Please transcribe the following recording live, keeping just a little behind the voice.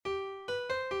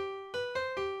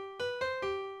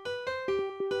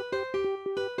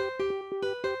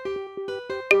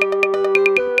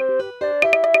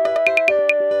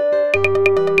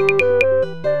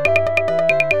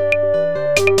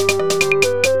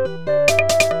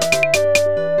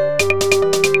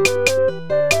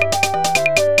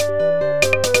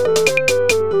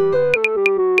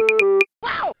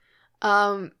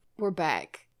We're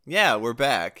back. Yeah, we're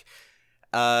back.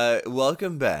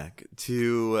 Welcome back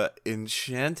to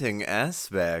Enchanting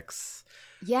Aspects.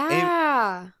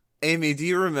 Yeah. Amy, do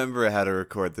you remember how to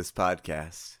record this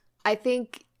podcast? I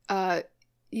think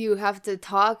you have to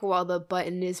talk while the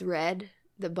button is red.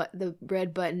 The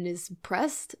red button is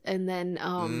pressed, and then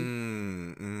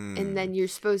and then you're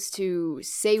supposed to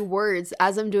say words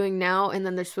as I'm doing now, and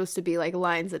then there's supposed to be like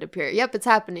lines that appear. Yep, it's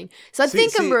happening. So I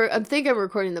think I'm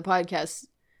recording the podcast.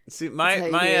 See,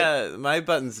 my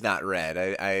button's not red.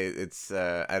 I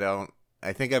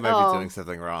think I might be doing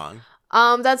something wrong.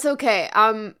 That's okay.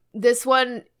 This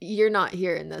one, you're not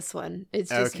here in this one.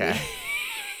 It's just okay. Me.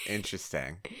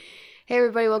 Interesting. Hey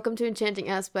everybody, welcome to Enchanting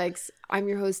Aspects. I'm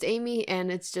your host Amy,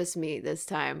 and it's just me this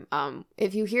time.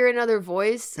 If you hear another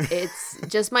voice, it's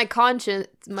just my conscience.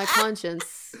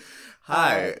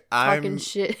 Hi, talking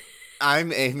shit.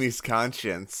 I'm Amy's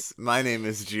conscience. My name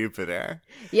is Jupiter.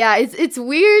 Yeah, it's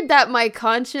weird that my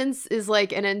conscience is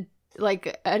like an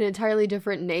entirely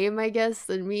different name, I guess,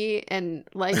 than me, and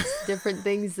likes different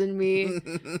things than me,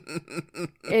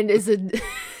 and is a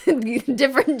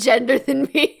different gender than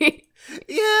me.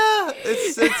 Yeah,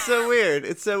 it's so weird.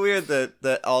 It's so weird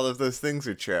that all of those things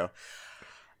are true.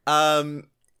 Hi.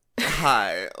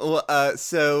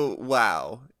 So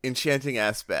wow, Enchanting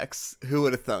Aspects. Who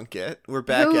would have thunk it? We're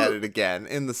back at it again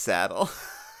in the saddle.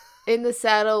 In the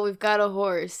saddle, we've got a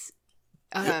horse.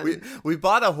 We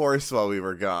bought a horse while we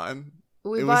were gone.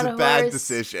 It was a bad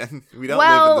decision. We don't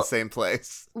live in the same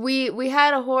place. We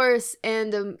had a horse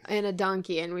and a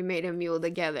donkey, and we made a mule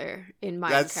together in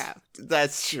Minecraft.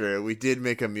 That's true. We did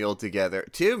make a mule together.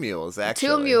 2 mules, actually.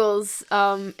 2 mules.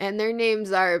 And their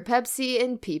names are Pepsi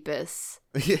and Peepus.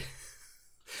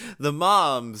 The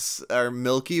moms are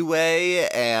Milky Way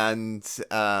and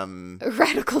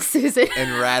Radical Susan.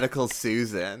 And Radical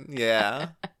Susan. Yeah.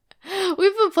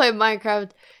 We've been playing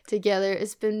Minecraft together.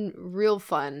 It's been real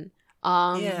fun.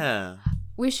 Yeah.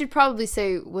 We should probably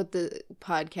say what the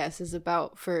podcast is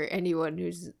about for anyone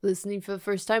who's listening for the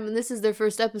first time, and this is their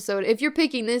first episode. If you're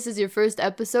picking this as your first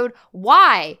episode,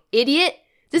 why, idiot?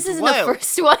 This isn't the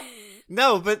first one.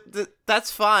 No, but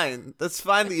that's fine. That's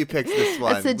fine that you picked this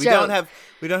one. That's a joke.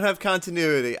 We don't have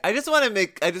continuity. I just want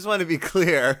to be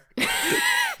clear.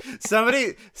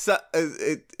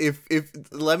 If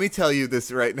let me tell you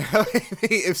this right now,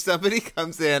 if somebody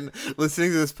comes in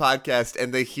listening to this podcast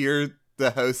and they hear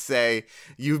the host say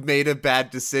you've made a bad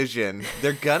decision,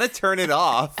 they're gonna turn it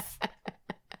off.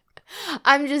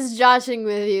 I'm just joshing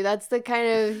with you. That's the kind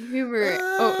of humor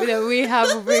that we have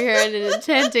over here in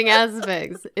Enchanting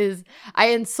Aspects. Is I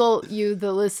insult you,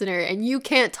 the listener, and you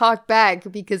can't talk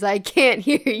back because I can't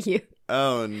hear you.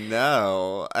 Oh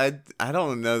no, I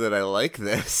don't know that I like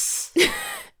this.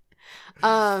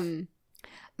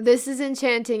 This is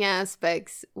Enchanting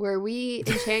Aspects, where we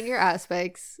enchant your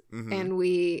aspects, and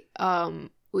we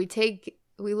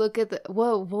look at the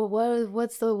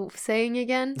what's the saying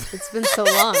again? It's been so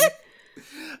long.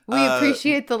 We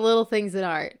appreciate the little things in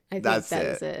art. I think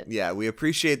that's it. Yeah, we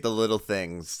appreciate the little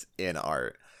things in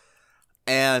art.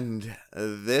 And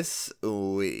this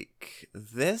week,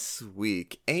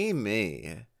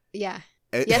 Amy. Yeah.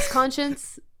 Yes,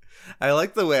 conscience. I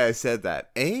like the way I said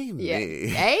that. Amy. Yeah.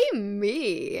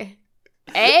 Amy.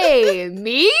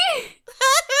 Amy?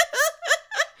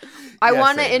 I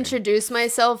want to introduce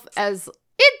myself as,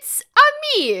 it's a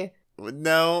me.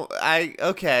 No, I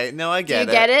get it. Do you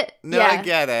get it? No, yeah. I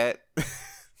get it.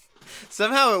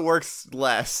 Somehow it works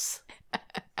less.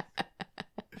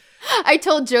 I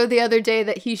told Joe the other day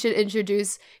that he should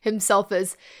introduce himself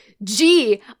as,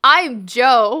 gee, I'm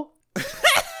Joe.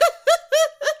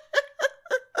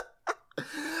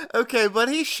 Okay, but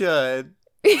he should.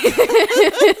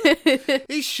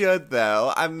 He should,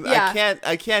 though.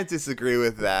 I can't disagree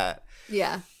with that.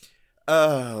 Yeah.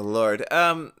 Oh Lord.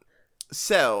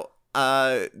 So,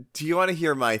 do you want to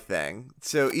hear my thing?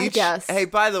 So I guess. Hey,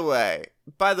 by the way,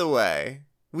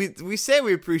 we say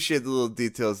we appreciate the little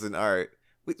details in art.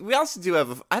 We also do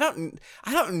have I don't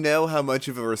know how much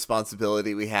of a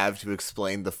responsibility we have to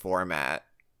explain the format.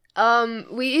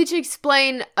 We each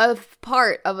explain a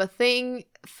part of a thing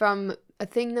from a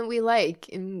thing that we like,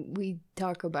 and we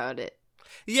talk about it.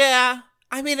 Yeah,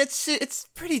 I mean it's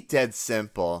pretty dead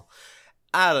simple.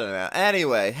 I don't know.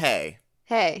 Anyway, hey.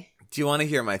 Do you want to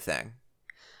hear my thing?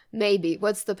 Maybe.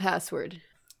 What's the password?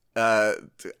 I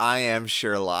am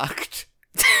Sherlocked.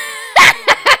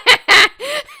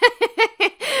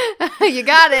 You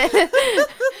got it.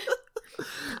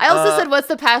 I also said, what's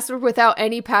the password without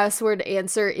any password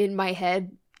answer in my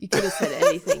head. You could have said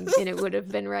anything and it would have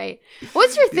been right.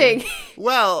 What's your thing?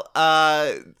 Well,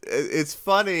 it's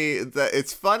funny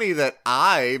that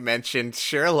I mentioned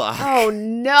Sherlock. Oh,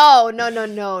 no.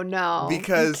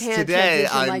 Because today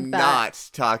I'm not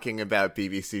talking about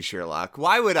BBC Sherlock.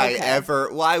 Why would I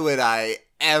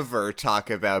ever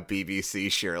talk about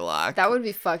BBC Sherlock? That would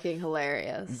be fucking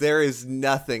hilarious. There is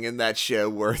nothing in that show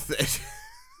worth it.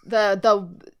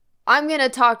 I'm going to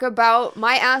talk about,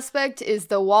 my aspect is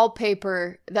the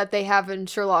wallpaper that they have in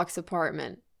Sherlock's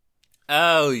apartment.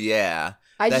 Oh, yeah.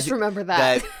 I just remember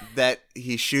that. That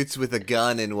he shoots with a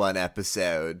gun in one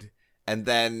episode, and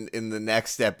then in the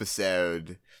next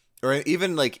episode, or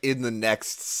even like in the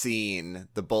next scene,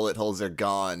 the bullet holes are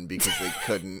gone because they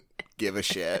couldn't give a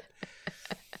shit.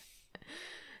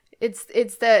 It's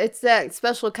that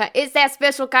special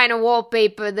kind of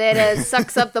wallpaper that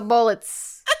sucks up the bullets.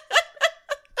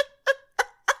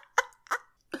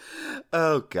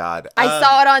 Oh, God. I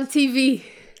saw it on TV.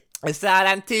 I saw it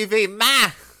on TV.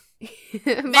 Ma!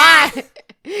 Ma!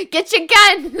 Get your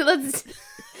gun! Let's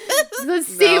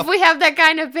see if we have that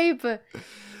kind of paper.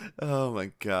 Oh,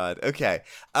 my God. Okay.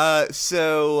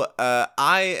 So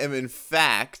I am, in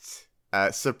fact,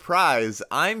 surprise,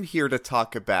 I'm here to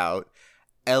talk about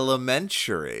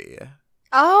Elementary.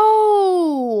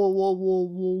 Oh!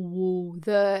 Whoa.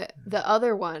 The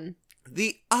other one.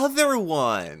 The other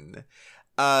one.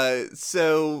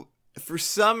 So for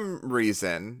some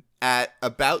reason, at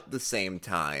about the same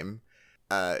time,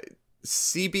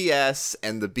 CBS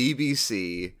and the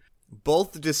BBC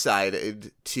both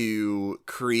decided to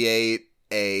create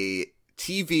a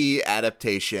TV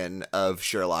adaptation of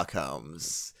Sherlock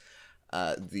Holmes.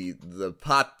 The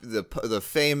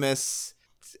famous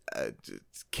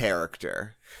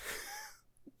character.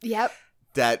 Yep.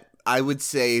 That I would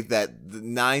say that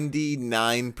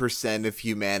 99% of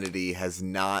humanity has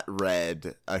not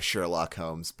read a Sherlock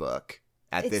Holmes book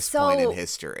at this point in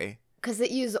history. Because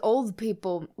it used old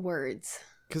people words.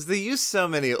 Because they use so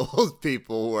many old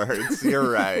people words. You're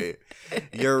right.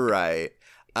 You're right.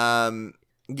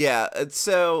 Yeah,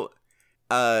 so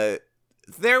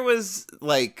there was,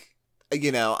 like,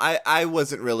 you know, I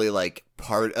wasn't really, like,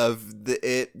 part of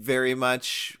it very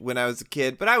much when I was a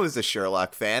kid, but I was a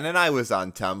Sherlock fan, and I was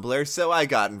on Tumblr, so I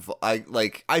got involved.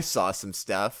 I saw some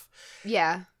stuff.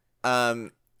 Yeah. You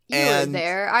were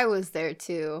there. I was there,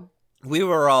 too. We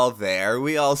were all there.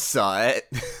 We all saw it.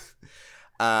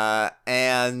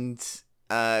 And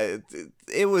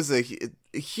it was a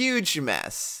huge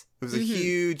mess. It was a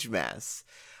huge mess.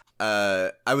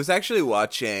 I was actually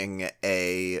watching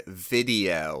a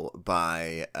video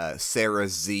by Sarah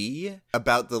Z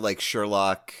about the, like,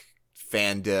 Sherlock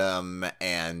fandom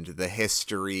and the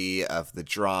history of the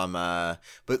drama,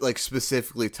 but, like,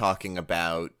 specifically talking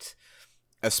about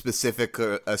a specific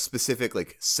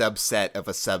like subset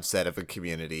of a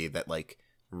community that, like,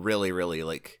 really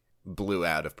like blew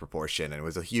out of proportion and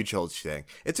was a huge thing.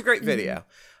 It's a great video.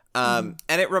 And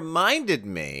it reminded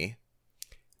me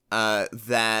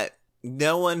that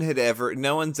no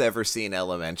one's ever seen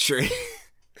Elementary.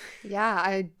 Yeah,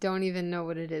 I don't even know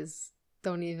what it is.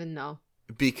 Don't even know.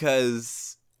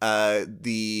 Because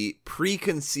the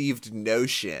preconceived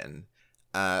notion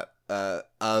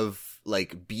of,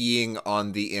 like, being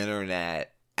on the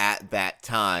internet at that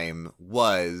time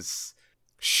was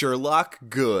Sherlock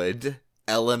good,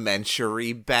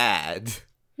 Elementary bad.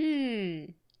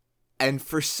 And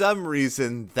for some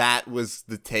reason, that was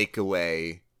the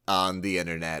takeaway on the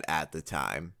internet at the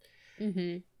time.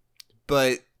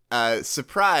 But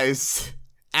surprise,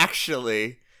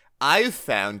 actually, I've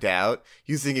found out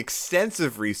using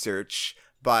extensive research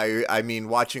by,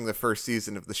 watching the first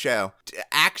season of the show.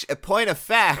 A point of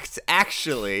fact,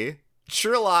 actually,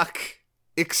 Sherlock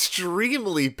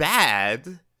extremely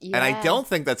bad. Yeah. And I don't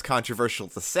think that's controversial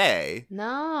to say.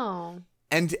 No.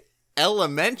 And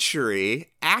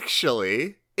Elementary,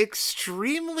 actually,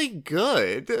 extremely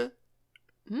good.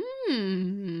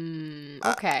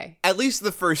 Okay. At least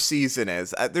the first season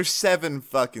is. There's 7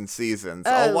 fucking seasons.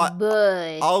 Oh,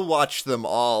 boy. I'll watch them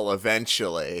all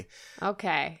eventually.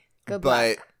 Okay. Good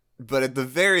luck. But at the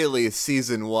very least,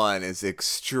 season 1 is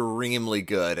extremely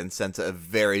good and sets a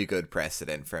very good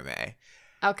precedent for me.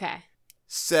 Okay.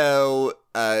 So,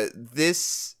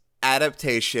 this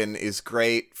adaptation is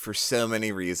great for so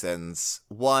many reasons.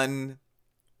 One,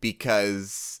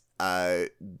 because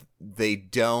they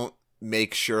don't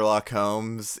make Sherlock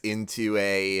Holmes into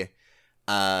a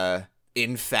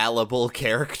infallible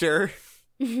character.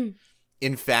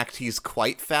 In fact, he's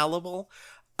quite fallible.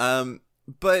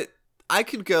 But I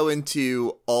could go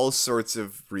into all sorts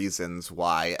of reasons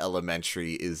why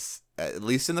Elementary is, at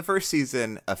least in the first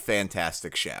season, a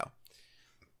fantastic show.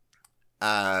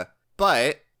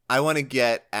 But I want to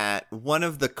get at one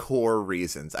of the core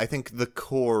reasons. I think the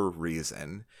core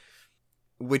reason,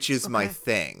 which is my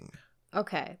thing.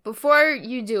 Okay. Before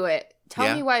you do it, tell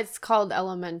Yeah? me why it's called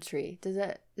elementary. Is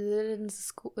it in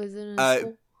school? Is it in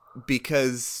school?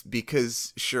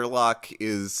 Because Sherlock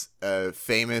is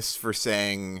famous for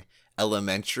saying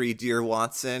elementary, dear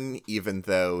Watson, even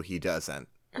though he doesn't.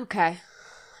 Okay.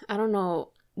 I don't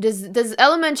know. Does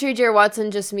elementary, dear Watson,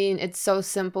 just mean it's so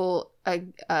simple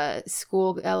a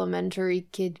school elementary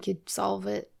kid could solve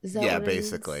it? Is that what it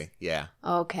basically. means? Yeah.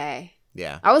 Okay.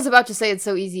 Yeah. I was about to say it's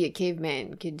so easy a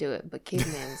caveman could do it, but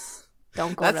cavemans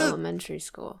don't go to elementary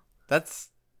school.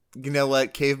 You know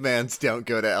what? Cavemans don't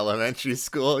go to elementary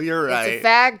school. You're right. It's a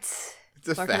fact. It's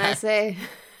a what fact. can I say?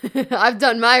 I've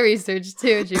done my research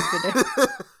too, Jupiter.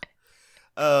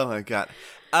 Oh my god.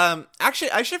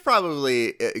 Actually, I should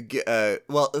probably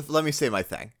let me say my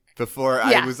thing before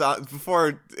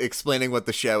before explaining what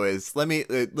the show is. Let me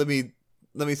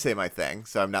say my thing,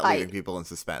 so I'm not leaving people in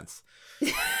suspense.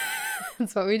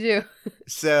 That's what we do.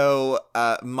 So,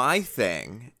 my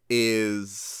thing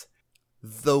is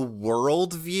the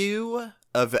worldview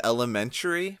of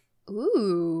elementary.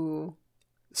 Ooh.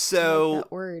 So I like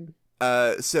that word.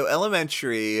 So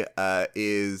elementary I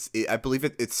believe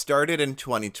it started in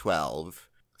 2012.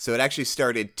 So it actually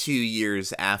started 2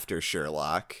 years after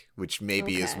Sherlock, which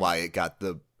maybe is why it got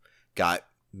the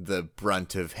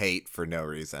brunt of hate for no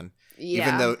reason.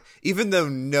 Yeah. Even though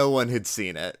no one had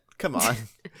seen it. Come on.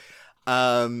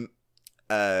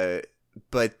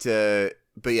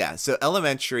 But yeah, so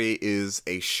Elementary is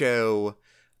a show,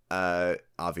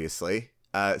 obviously.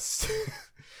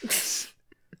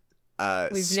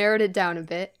 We've narrowed it down a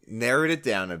bit.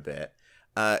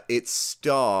 It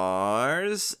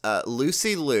stars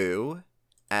Lucy Liu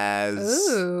as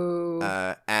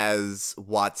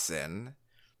Watson.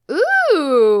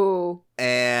 Ooh.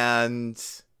 And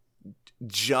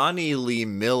Johnny Lee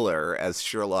Miller as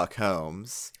Sherlock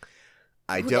Holmes.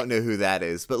 I don't know who that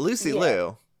is, but Lucy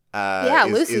Liu.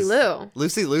 Lucy Liu.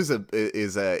 Lucy Liu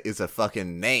is a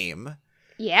fucking name.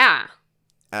 Yeah.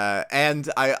 And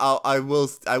I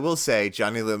will say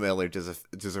Johnny Lee Miller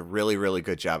does a really, really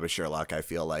good job as Sherlock, I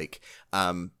feel like.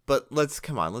 But let's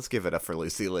give it up for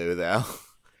Lucy Liu though.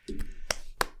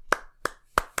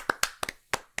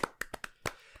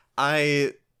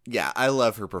 I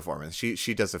love her performance.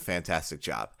 She does a fantastic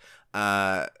job.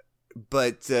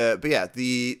 But yeah,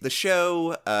 the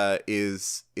show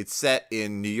it's set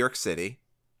in New York City.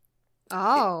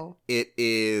 Oh. It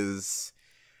is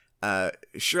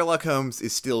Sherlock Holmes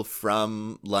is still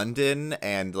from London,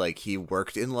 and like he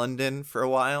worked in London for a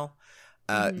while.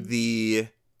 The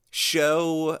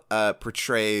show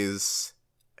portrays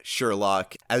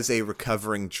Sherlock as a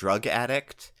recovering drug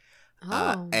addict.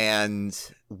 And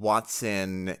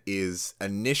Watson is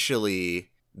initially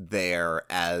there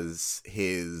as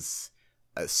his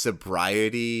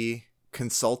sobriety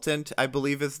consultant, I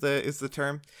believe is the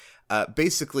term.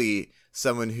 Basically,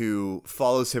 someone who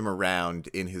follows him around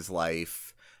in his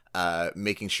life,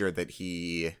 making sure that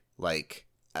he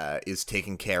is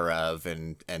taken care of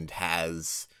and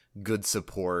has good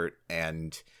support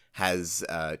and has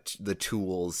the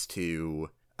tools to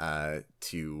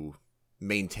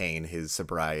maintain his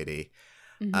sobriety.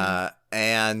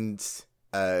 And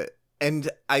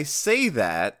I say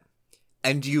that,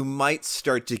 and you might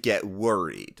start to get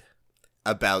worried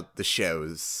about the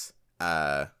show's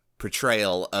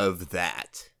portrayal of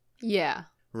that. Yeah.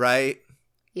 Right?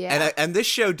 Yeah. And this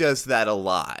show does that a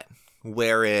lot,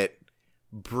 where it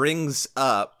brings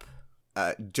up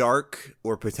dark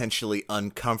or potentially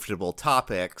uncomfortable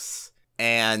topics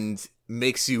and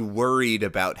makes you worried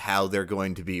about how they're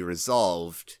going to be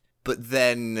resolved. But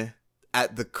then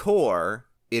at the core,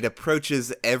 it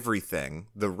approaches everything,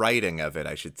 the writing of it,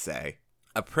 I should say,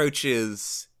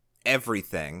 approaches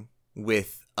everything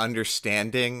with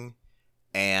understanding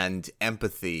and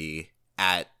empathy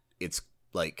at its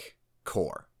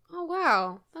core. Oh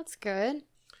wow, that's good.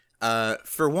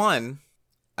 For one,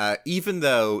 even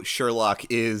though Sherlock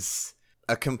is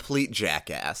a complete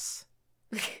jackass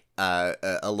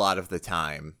a lot of the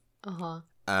time, or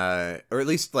at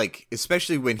least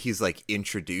especially when he's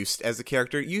introduced as a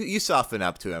character, you soften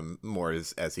up to him more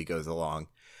as he goes along.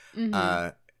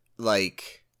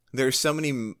 There's so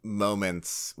many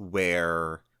moments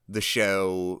where the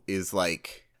show is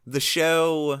the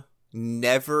show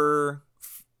never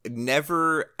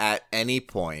at any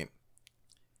point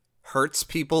hurts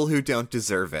people who don't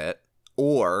deserve it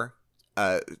or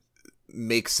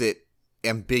makes it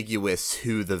ambiguous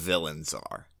who the villains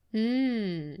are.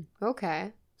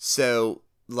 Okay. So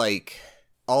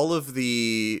all of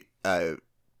the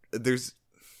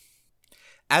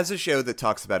as a show that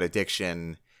talks about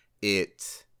addiction,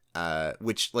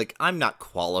 which, like, I'm not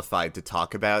qualified to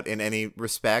talk about in any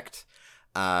respect.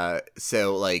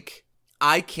 So, like,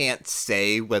 I can't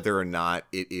say whether or not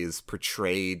it is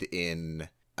portrayed in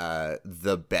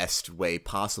the best way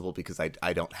possible because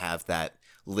I don't have that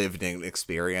lived-in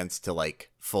experience to,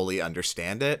 like, fully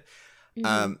understand it.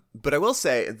 Mm-hmm. But I will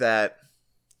say that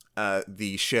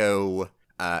the show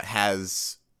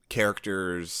has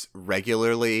characters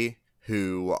regularly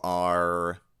who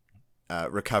are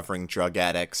recovering drug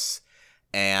addicts,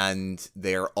 and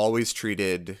they're always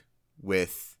treated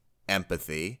with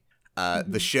empathy.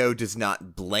 The show does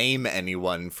not blame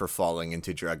anyone for falling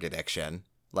into drug addiction.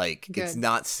 Like, Good. It's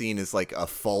not seen as, like, a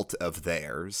fault of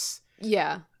theirs.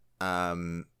 Yeah.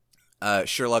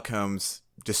 Sherlock Holmes,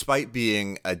 despite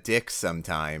being a dick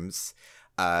sometimes,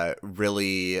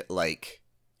 really, like,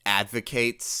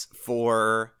 advocates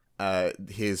for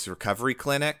his recovery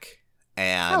clinic.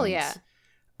 And, hell yeah.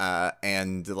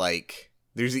 And, like,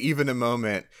 there's even a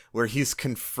moment where he's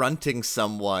confronting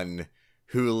someone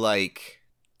who, like,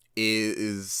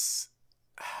 is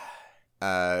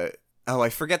I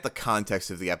forget the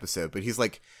context of the episode, but he's,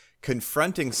 like,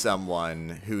 confronting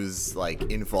someone who's, like,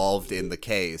 involved in the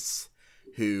case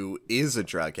who is a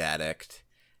drug addict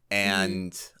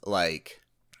and like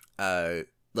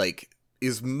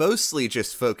is mostly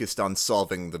just focused on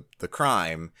solving the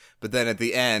crime, but then at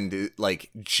the end it,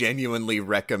 like, genuinely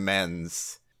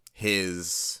recommends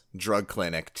his drug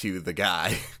clinic to the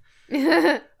guy.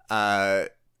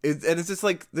 It's just,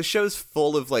 like, the show's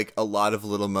full of, like, a lot of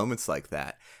little moments like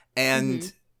that.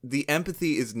 And the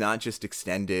empathy is not just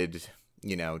extended,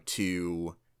 you know,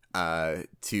 to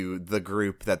the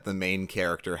group that the main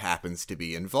character happens to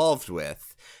be involved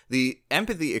with. The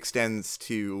empathy extends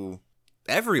to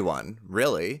everyone,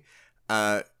 really.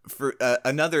 For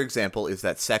another example is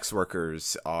that sex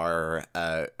workers are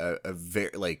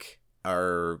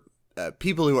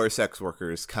people who are sex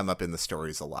workers come up in the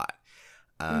stories a lot.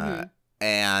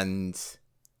 And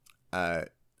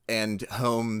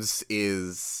Holmes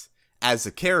is, as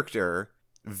a character,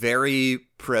 very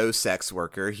pro-sex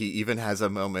worker. He even has a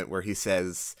moment where he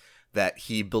says that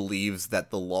he believes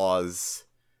that the laws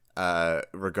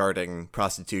regarding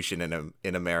prostitution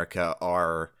in America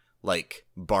are, like,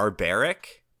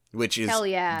 barbaric, which is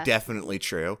definitely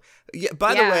true. Yeah,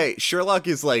 by the way, Sherlock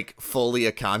is, like, fully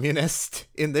a communist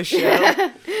in this show.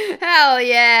 Hell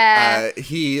yeah.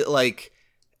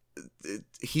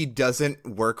 He doesn't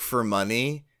work for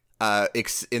money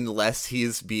unless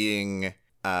he's being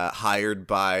hired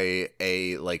by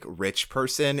a, like, rich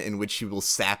person, in which he will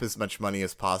sap as much money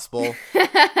as possible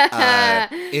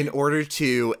in order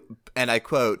to, and I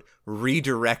quote,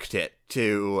 redirect it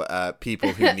to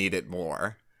people who need it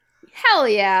more. Hell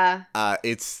yeah.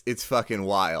 It's fucking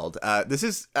wild. This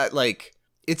is like,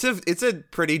 it's a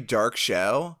pretty dark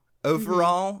show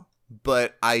overall,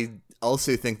 but I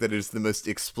also think that it is the most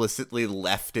explicitly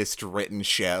leftist written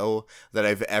show that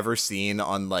I've ever seen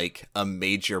on, like, a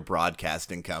major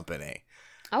broadcasting company.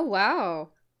 Oh, wow.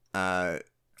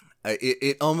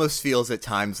 It almost feels at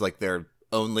times like they're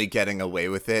only getting away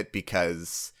with it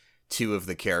because two of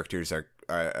the characters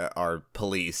are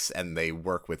police and they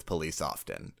work with police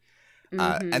often.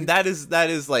 And that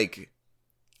is like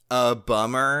a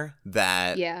bummer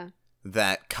that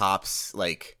cops,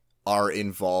 like, are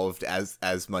involved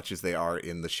as much as they are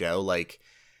in the show. Like,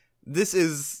 this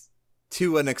is,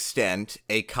 to an extent,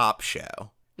 a cop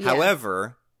show. Yeah.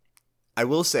 However, I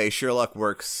will say Sherlock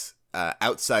works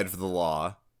outside of the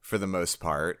law for the most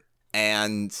part,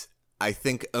 and I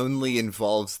think only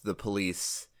involves the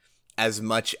police as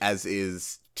much as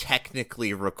is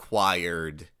technically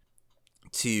required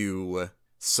to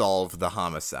solve the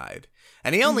homicide.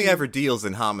 And he only ever deals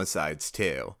in homicides,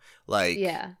 too. Like,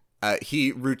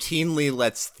 he routinely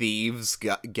lets thieves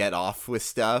get off with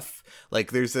stuff.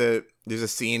 Like, there's a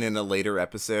scene in a later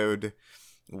episode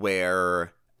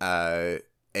where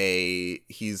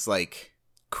he's, like,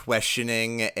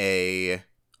 questioning a,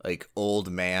 like, old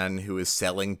man who is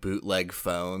selling bootleg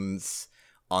phones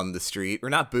on the street, or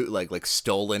not bootleg, like,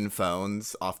 stolen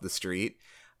phones off the street.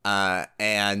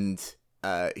 And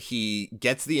he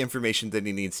gets the information that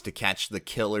he needs to catch the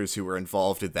killers who were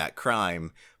involved in that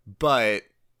crime, but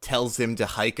tells him to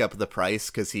hike up the price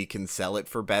because he can sell it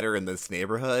for better in this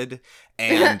neighborhood,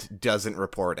 and doesn't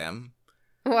report him.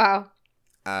 Wow.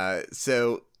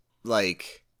 So,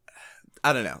 like,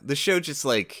 I don't know. The show just,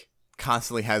 like,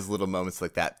 constantly has little moments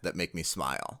like that make me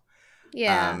smile.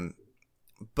 Yeah.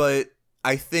 But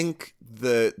I think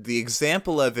the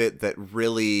example of it that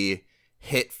really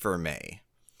hit for me,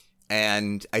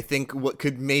 And I think what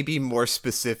could maybe more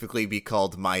specifically be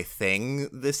called My Thing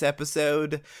this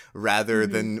episode, rather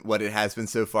than what it has been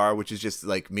so far, which is just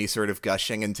like me sort of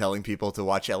gushing and telling people to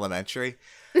watch Elementary.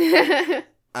 In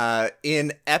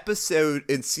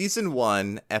season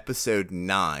 1, episode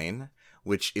 9,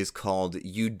 which is called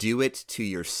You Do It to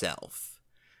Yourself.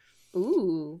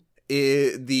 Ooh.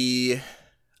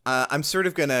 I'm sort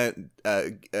of gonna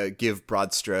give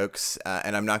broad strokes,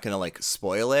 and I'm not gonna like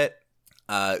spoil it.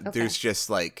 Okay. There's just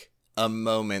like a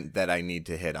moment that I need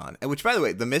to hit on, and which, by the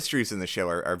way, the mysteries in the show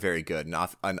are very good, and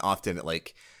often it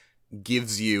like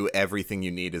gives you everything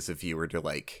you need as a viewer to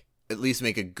like at least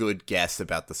make a good guess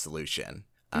about the solution.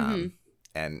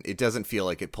 And it doesn't feel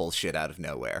like it pulls shit out of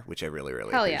nowhere, which I really,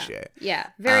 really appreciate. Yeah,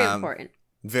 very important.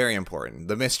 Very important.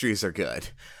 The mysteries are good.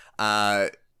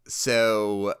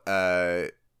 So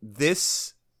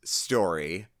this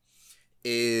story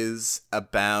is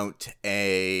about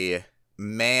a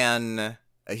man.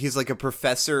 He's like a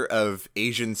professor of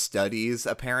Asian studies,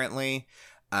 apparently,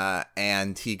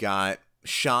 and he got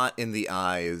shot in the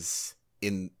eyes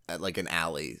in like an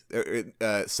alley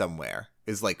somewhere.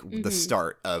 Is like the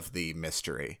start of the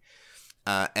mystery.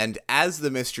 And as the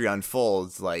mystery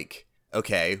unfolds, like,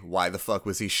 okay, why the fuck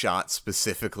was he shot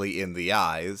specifically in the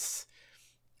eyes?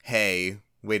 Hey,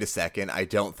 wait a second, I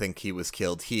don't think he was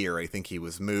killed here. I think he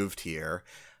was moved here.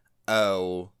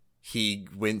 Oh, he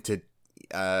went to,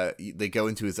 they go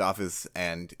into his office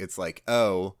and it's like,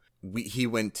 oh, he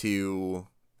went to,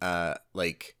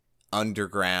 like,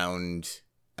 underground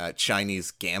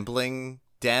Chinese gambling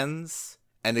dens.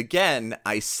 And again,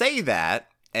 I say that,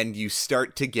 and you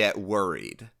start to get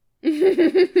worried.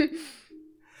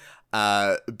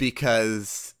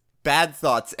 Because bad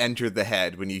thoughts enter the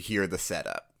head when you hear the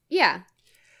setup. Yeah.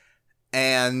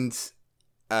 And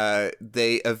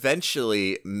they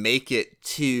eventually make it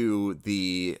to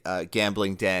the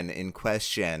gambling den in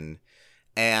question.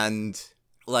 And,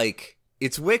 like,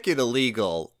 it's wicked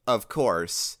illegal, of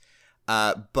course.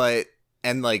 But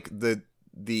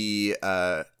the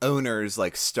owners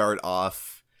like start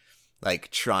off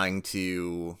like trying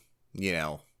to, you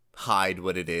know, hide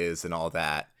what it is and all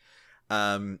that.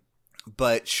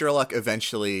 But Sherlock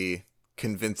eventually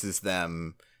convinces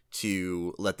them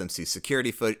to let them see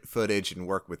security footage and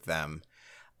work with them,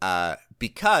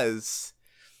 because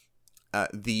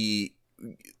the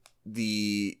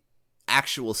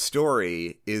actual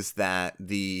story is that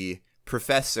the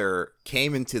professor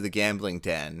came into the gambling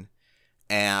den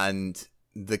and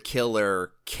the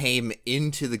killer came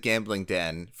into the gambling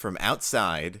den from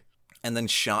outside and then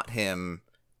shot him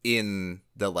in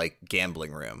the, like,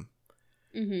 gambling room.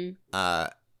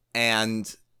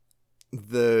 And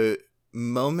the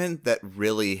moment that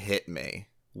really hit me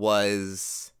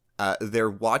was they're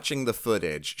watching the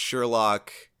footage.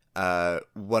 Sherlock,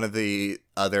 one of the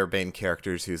other main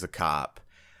characters who's a cop,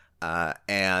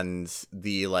 and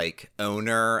the, like,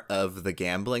 owner of the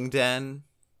gambling den,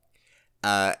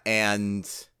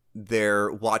 and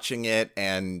they're watching it,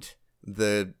 and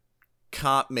the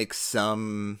cop makes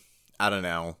some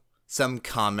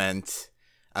comment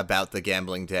about the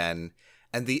gambling den,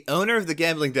 and the owner of the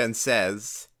gambling den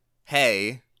says,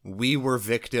 hey, we were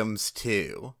victims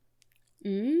too.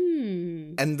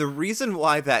 And the reason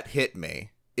why that hit me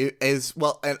is,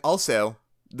 well, and also,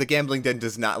 the gambling den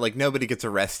does not, like, nobody gets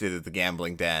arrested at the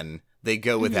gambling den. They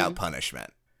go without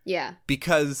punishment. Yeah.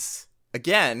 Because,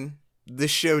 again,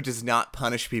 this show does not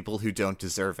punish people who don't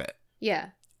deserve it. Yeah.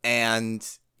 And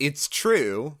it's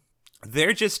true.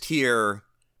 They're just here,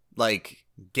 like,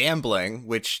 gambling,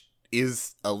 which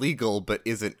is illegal but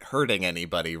isn't hurting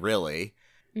anybody, really.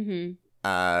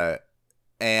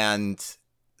 And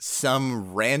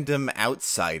some random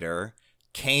outsider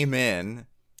came in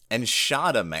and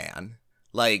shot a man.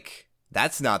 Like,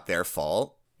 that's not their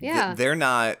fault. Yeah. They're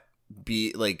not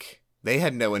they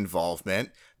had no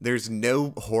involvement. There's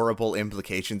no horrible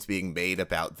implications being made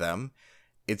about them.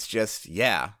 It's just,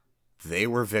 yeah, they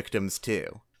were victims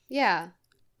too. Yeah.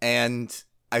 And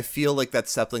I feel like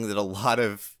that's something that a lot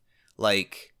of,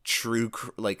 like,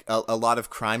 a lot of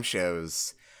crime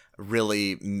shows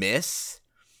really miss,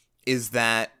 is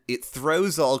that it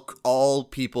throws all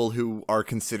people who are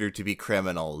considered to be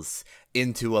criminals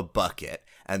into a bucket,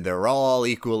 and they're all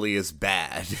equally as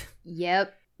bad.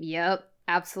 Yep,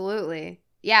 absolutely.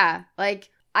 Yeah, like,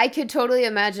 I could totally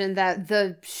imagine that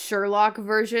the Sherlock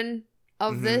version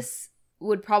of this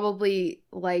would probably,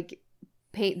 like,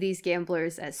 paint these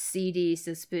gamblers as seedy,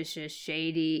 suspicious,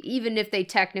 shady. Even if they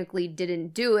technically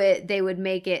didn't do it, they would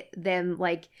make them,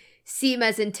 like, seem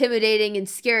as intimidating and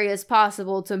scary as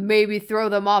possible to maybe throw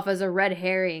them off as a red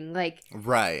herring, like,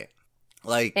 right,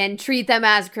 like, and treat them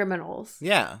as criminals.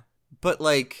 Yeah, but,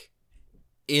 like,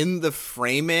 in the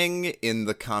framing, in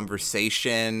the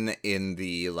conversation, in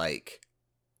the, like,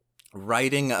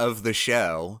 writing of the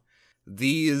show,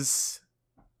 these,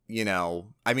 you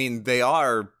know, I mean, they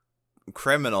are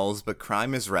criminals, but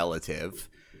crime is relative.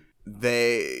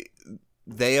 They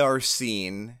are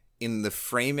seen in the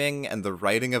framing and the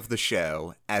writing of the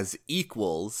show as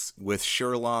equals with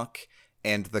Sherlock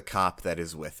and the cop that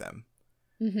is with him.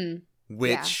 Mm-hmm.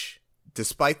 Which,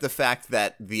 despite the fact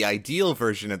that the ideal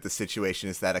version of the situation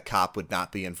is that a cop would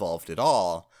not be involved at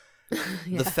all,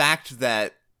 the fact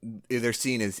that they're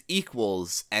seen as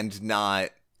equals and not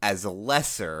as a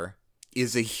lesser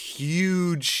is a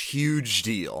huge, huge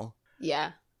deal.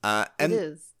 Yeah, it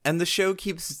is. And the show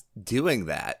keeps doing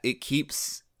that. It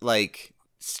keeps, like,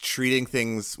 treating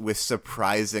things with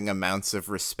surprising amounts of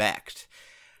respect.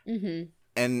 Mm-hmm.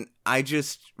 And I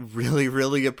just really,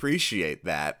 really appreciate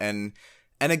that. And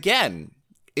again,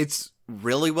 it's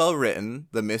really well written.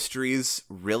 The mysteries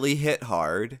really hit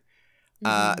hard.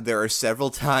 Mm-hmm. There are several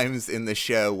times in the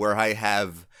show where I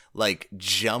have, like,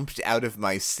 jumped out of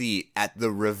my seat at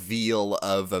the reveal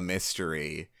of a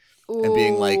mystery. Ooh. And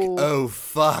being like, oh,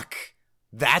 fuck.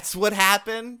 That's what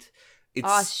happened?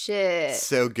 It's shit.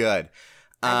 So good.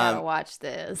 I gotta watch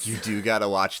this. You do gotta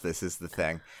watch this is the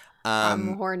thing.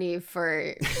 I'm horny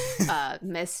for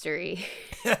mystery.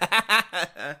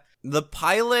 The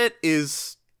pilot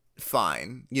is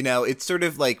fine. You know, it sort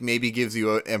of, like, maybe gives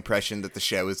you an impression that the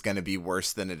show is going to be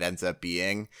worse than it ends up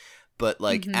being. But,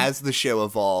 like, as the show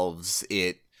evolves,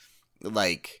 it,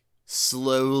 like,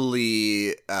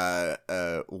 slowly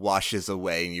washes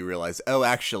away and you realize, oh,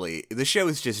 actually, the show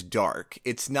is just dark.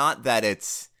 It's not that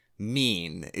it's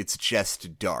mean. It's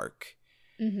just dark.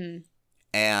 Mm-hmm.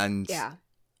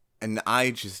 And I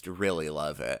just really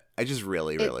love it. I just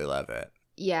really love it.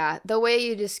 Yeah, the way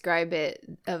you describe it,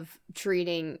 of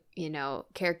treating, you know,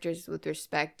 characters with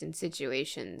respect and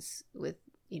situations with,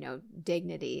 you know,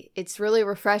 dignity, it's really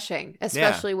refreshing,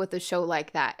 especially with a show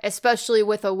like that, especially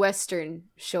with a Western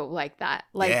show like that.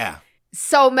 Like,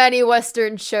 so many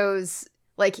Western shows,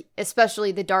 like,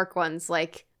 especially the dark ones,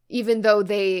 like, even though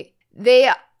they're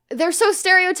so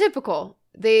stereotypical.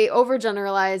 They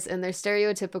overgeneralize and they're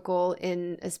stereotypical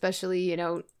in especially, you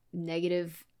know,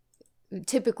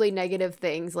 typically negative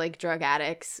things like drug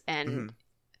addicts and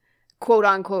quote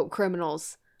unquote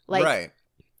criminals. Like,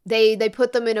 they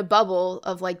put them in a bubble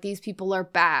of, like, these people are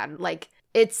bad. Like,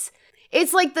 it's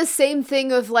like the same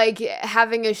thing of, like,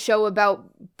 having a show about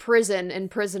prison and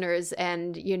prisoners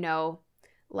and, you know,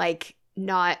 like,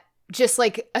 not just,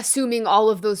 like, assuming all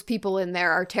of those people in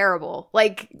there are terrible.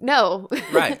 Like, no.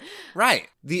 Right.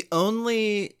 The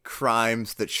only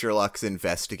crimes that Sherlock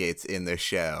investigates in the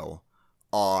show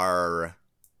are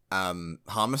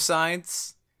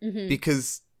homicides,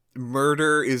 because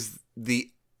murder is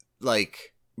the,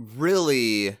 like,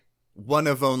 really one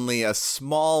of only a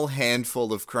small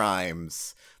handful of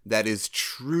crimes that is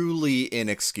truly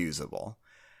inexcusable.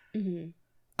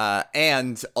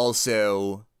 And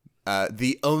also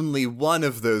the only one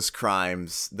of those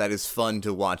crimes that is fun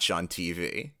to watch on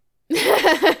TV.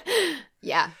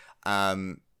 Yeah.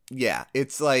 Yeah,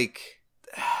 it's like,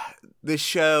 the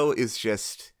show is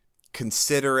just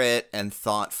considerate and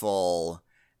thoughtful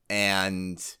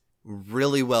and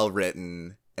really well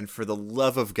written. And for the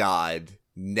love of God,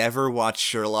 never watch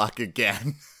Sherlock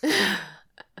again.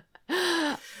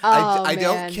 I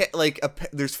don't care. Like,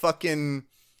 there's fucking...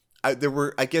 there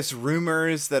were, I guess,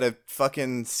 rumors that a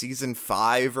fucking season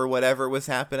 5 or whatever was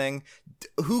happening.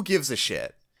 Who gives a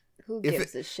shit? Who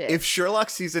gives a shit? If Sherlock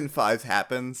season 5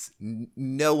 happens,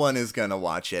 no one is gonna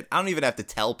watch it. I don't even have to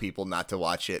tell people not to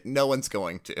watch it. No one's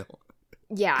going to.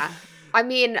 Yeah. I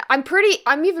mean, I'm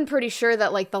even pretty sure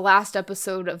that, like, the last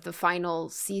episode of the final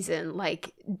season,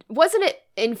 like, wasn't it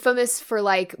infamous for,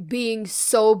 like, being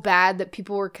so bad that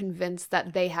people were convinced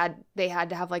that they had to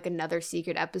have, like, another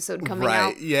secret episode coming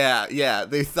out? Right. Yeah.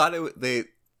 They thought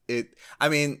I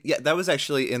mean, yeah, that was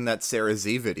actually in that Sarah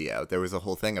Z video. There was a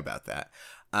whole thing about that.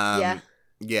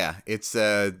 Yeah,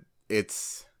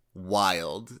 it's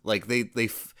wild. Like, they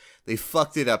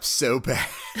fucked it up so bad.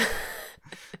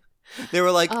 They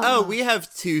were like, oh, we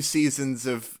have 2 seasons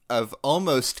of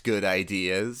almost good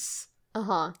ideas.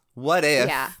 What if?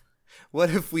 Yeah. What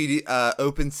if we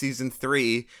open season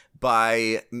 3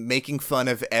 by making fun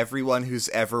of everyone who's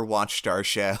ever watched our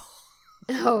show?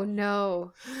 Oh,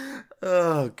 no.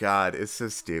 Oh, God, it's so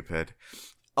stupid.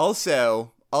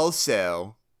 Also,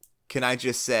 can I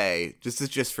just say, this is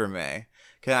just for me,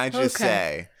 can I just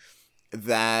say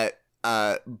that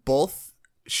both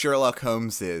Sherlock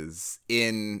Holmeses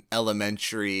in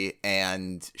Elementary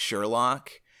and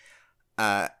Sherlock,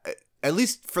 at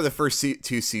least for the first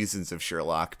 2 seasons of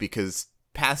Sherlock, because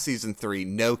past season 3,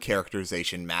 no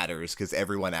characterization matters because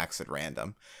everyone acts at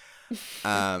random.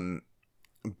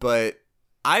 But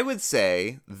I would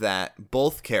say that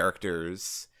both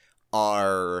characters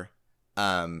are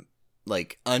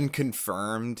like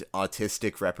unconfirmed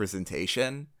autistic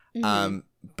representation.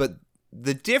 But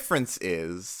the difference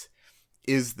is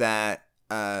that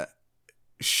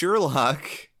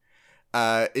Sherlock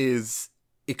is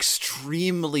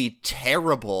extremely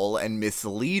terrible and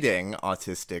misleading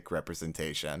autistic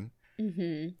representation.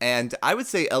 And I would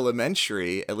say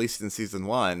Elementary, at least in season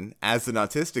 1, as an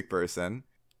autistic person,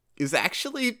 is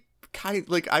actually kind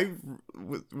like I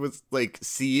was like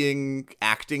seeing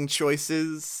acting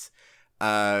choices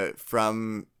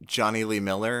from Johnny Lee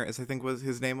Miller, as I think was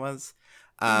his name was.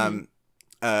 I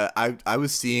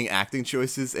was seeing acting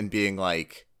choices and being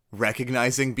like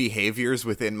recognizing behaviors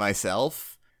within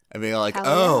myself and being like,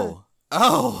 oh.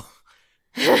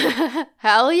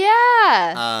 Hell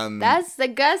yeah. That's the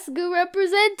Gusgu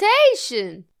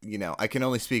representation. You know, I can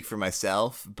only speak for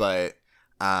myself, but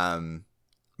I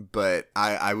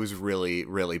was really,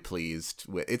 really pleased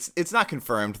with it's not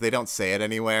confirmed. They don't say it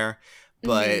anywhere,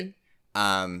 but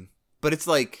it's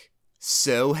like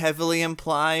so heavily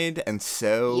implied and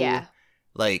so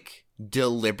like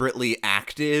deliberately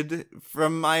acted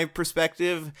from my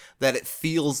perspective that it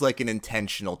feels like an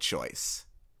intentional choice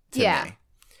to me.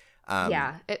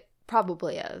 It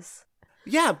probably is.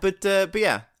 Yeah, but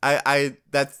yeah, I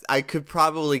could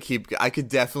definitely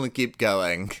keep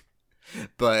going,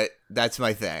 but that's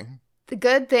my thing. The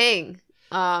good thing,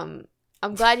 I'm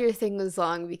glad your thing was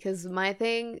long because my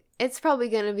thing, it's probably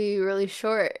gonna be really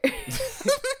short.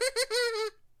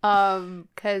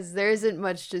 Because there isn't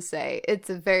much to say.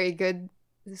 It's a very good,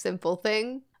 simple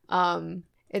thing.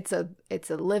 It's a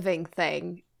living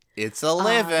thing. It's a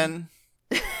living.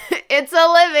 It's a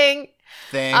living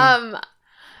thing.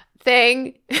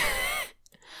 Thing.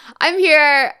 I'm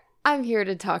here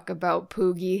to talk about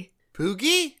Poogie.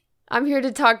 Poogie? I'm here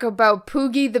to talk about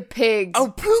Poogie the pig.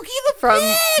 Oh, Poogie the from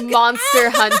pig! Monster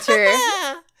Hunter.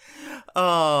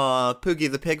 Oh,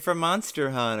 Poogie the pig from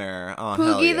Monster Hunter. Oh,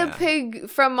 Poogie the pig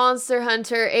from Monster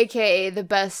Hunter, aka the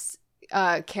best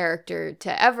character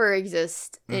to ever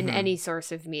exist in any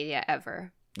source of media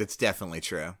ever. That's definitely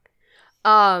true.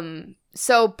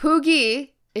 So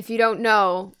Poogie, if you don't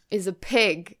know, is a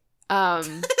pig. That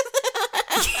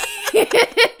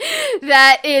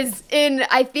is in,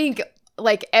 I think,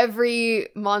 like every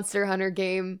Monster Hunter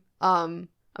game. I'm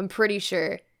pretty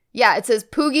sure. Yeah, it says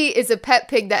Poogie is a pet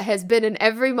pig that has been in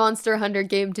every Monster Hunter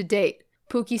game to date.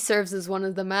 Poogie serves as one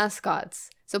of the mascots.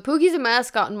 So Poogie's a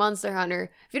mascot in Monster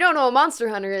Hunter. If you don't know what Monster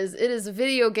Hunter is, it is a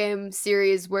video game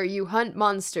series where you hunt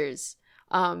monsters.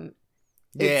 I've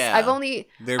only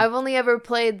ever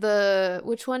played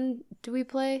which one do we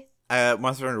play?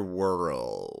 Monster Hunter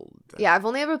World. Yeah, I've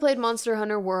only ever played Monster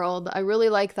Hunter World. I really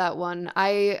like that one.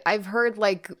 I've heard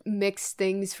like mixed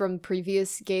things from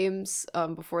previous games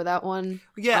before that one.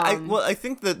 Yeah, I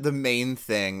think that the main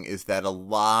thing is that a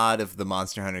lot of the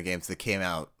Monster Hunter games that came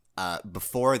out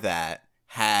before that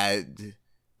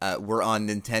were on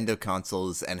Nintendo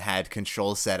consoles and had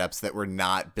control setups that were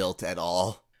not built at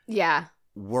all. Yeah.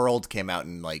 World came out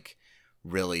and like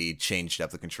really changed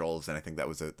up the controls, and I think that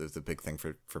was a big thing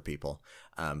for people.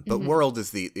 But World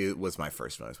was my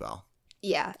first one as well.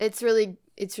 Yeah, it's really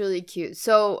cute.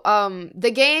 So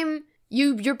the game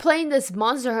you're playing this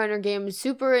Monster Hunter game is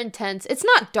super intense. It's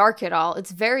not dark at all.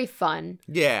 It's very fun.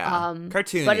 Yeah,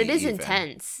 cartoony, but it is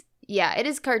intense. Yeah, it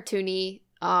is cartoony.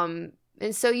 And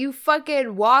so you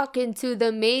fucking walk into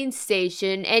the main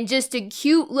station and just a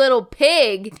cute little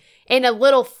pig in a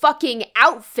little fucking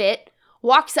outfit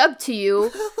walks up to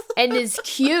you and is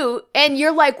cute, and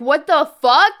you're like, what the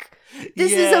fuck?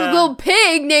 This is a little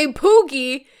pig named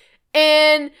Poogie,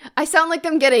 and I sound like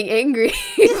I'm getting angry,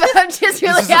 but I'm just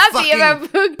really happy about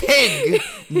Poogie. Pig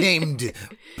named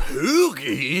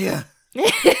Poogie.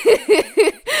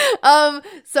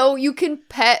 So you can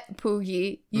pet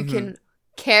Poogie, you can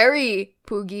carry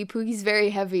Poogie. Poogie's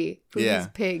very heavy. Poogie's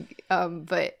pig.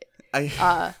 But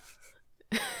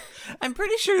I'm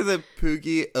pretty sure that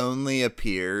Poogie only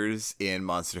appears in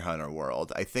Monster Hunter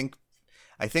World. I think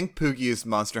Poogie is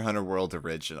Monster Hunter World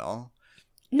original.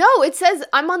 No, it says,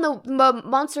 I'm on the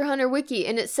Monster Hunter wiki,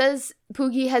 and it says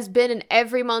Poogie has been in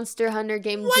every Monster Hunter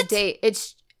game to date.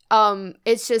 It's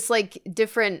just like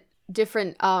different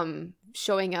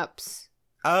showing ups.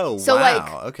 Oh, so wow.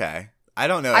 Like, okay. I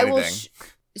don't know anything.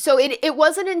 So it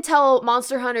wasn't until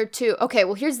Monster Hunter 2. Okay,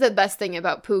 well, here's the best thing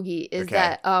about Poogie is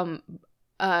that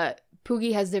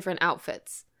Poogie has different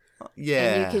outfits.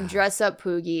 Yeah. And you can dress up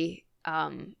Poogie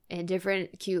in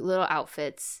different cute little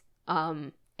outfits.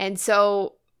 And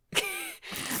so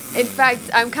In fact,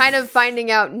 I'm kind of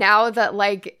finding out now that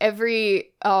like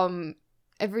every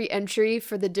entry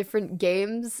for the different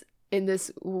games in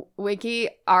this wiki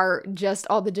are just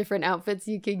all the different outfits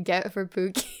you can get for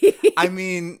Pookie. I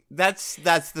mean, that's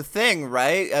the thing,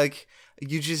 right? Like,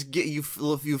 you just get you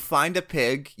find a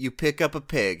pig, you pick up a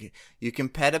pig. You can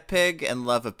pet a pig and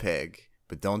love a pig,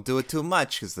 but don't do it too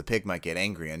much because the pig might get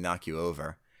angry and knock you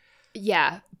over.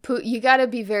 Yeah, you gotta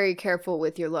be very careful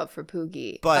with your love for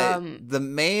Poogie. But the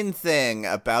main thing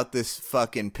about this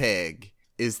fucking pig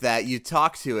is that you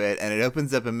talk to it and it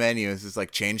opens up a menu and it's just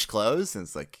like, change clothes? And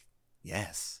it's like,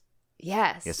 yes,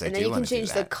 I and then you can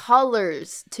change the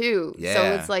colors too. Yeah. So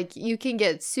it's like you can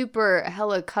get super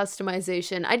hella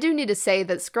customization. I do need to say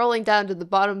that scrolling down to the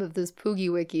bottom of this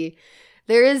Poogie wiki,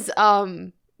 there is a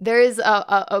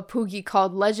Poogie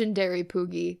called Legendary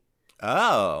Poogie.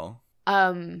 Oh.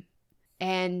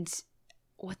 And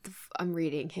what I'm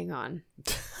reading, hang on.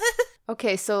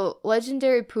 Okay, so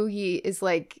Legendary Poogie is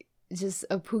like just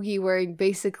a Poogie wearing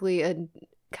basically a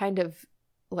kind of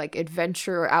like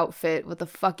adventurer outfit with a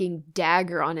fucking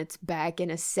dagger on its back and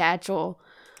a satchel.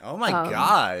 Oh my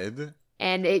god.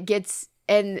 And it gets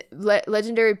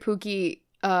Legendary Poogie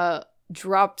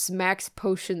drops max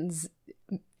potions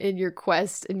in your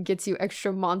quest and gets you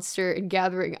extra monster and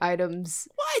gathering items.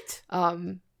 What?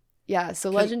 Yeah,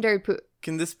 so Legendary Poogie.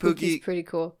 Can this Poogie's pretty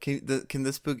cool. Can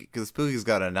this Poogie, because Poogie's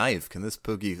got a knife, can this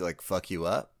Poogie like fuck you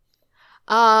up?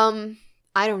 I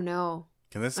don't know.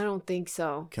 I don't think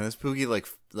so. Can this Poogie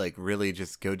like really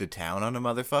just go to town on a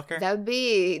motherfucker? That'd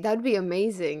be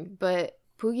amazing, but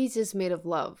Poogie's just made of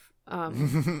love.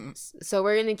 So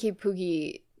we're gonna keep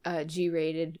Poogie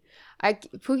G-rated.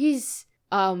 Poogie's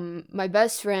my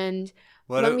best friend.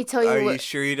 Let me tell you. Are you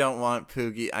sure you don't want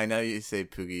Poogie? I know you say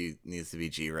Poogie needs to be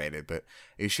G-rated, but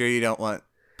are you sure you don't want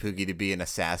Poogie to be an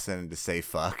assassin and to say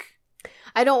fuck?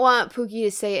 I don't want Poogie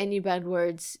to say any bad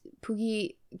words.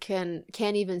 Poogie can't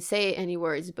even say any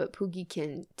words, but Poogie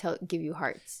can give you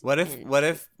hearts. What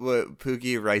if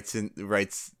Poogie writes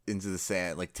into the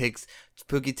sand? Like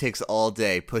Poogie takes all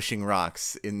day pushing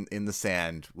rocks in the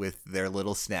sand with their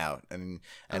little snout, and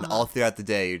all throughout the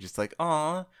day you're just like,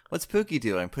 aw, what's Poogie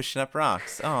doing? Pushing up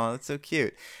rocks. Oh, that's so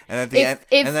cute. And at the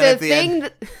end of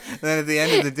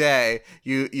the day,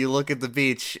 you look at the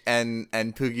beach and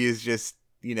Poogie is just,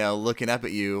 you know, looking up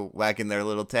at you, wagging their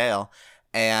little tail,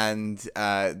 and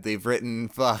they've written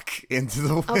fuck into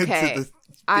the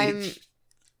beach.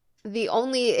 The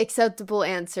only acceptable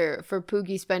answer for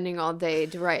Poogie spending all day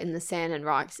to write in the sand and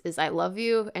rocks is "I love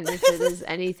you," and if it is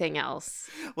anything else,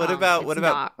 what about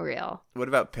not real? What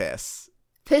about piss?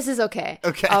 Piss is okay.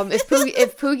 Okay.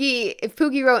 If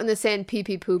Poogie wrote in the sand "pee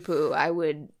pee poo poo," I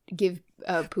would give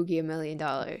Poogie $1 million.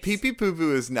 Pee pee poo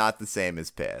poo is not the same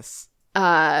as piss.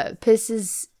 Piss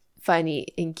is funny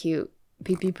and cute.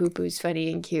 Pee pee poo poo is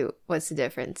funny and cute. What's the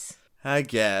difference? I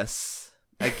guess.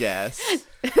 I think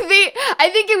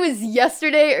it was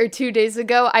yesterday or 2 days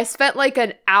ago. I spent like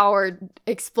an hour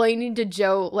explaining to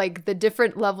Joe like the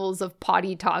different levels of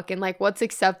potty talk and like what's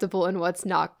acceptable and what's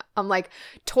not. I'm like,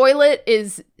 toilet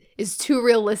is too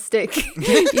realistic.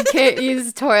 You can't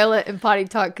use toilet and potty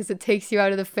talk because it takes you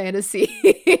out of the fantasy.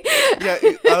 Yeah.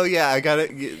 Oh yeah. I got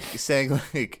it saying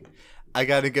like, I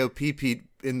gotta go pee pee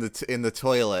in the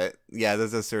toilet. Yeah,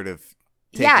 that's a sort of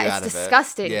take you out it's of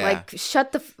disgusting. Yeah. Like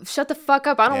shut the fuck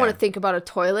up. I don't want to think about a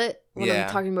toilet when I'm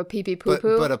talking about pee pee poo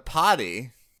poo. But a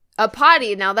potty. A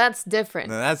potty, now that's different.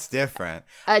 No, that's different.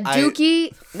 A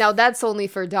dookie, now that's only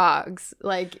for dogs.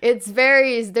 Like there's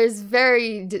very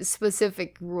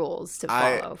specific rules to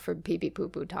follow for pee pee poo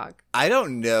poo talk. I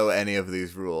don't know any of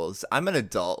these rules. I'm an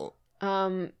adult.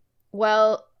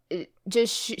 Well,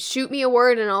 just shoot me a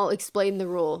word and I'll explain the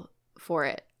rule for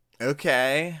it.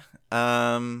 Okay.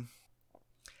 How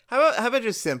about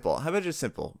just simple?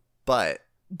 But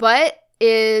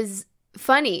is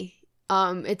funny.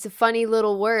 It's a funny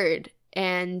little word,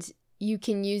 and you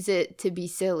can use it to be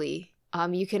silly.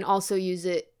 You can also use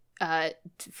it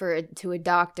to a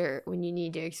doctor when you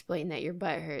need to explain that your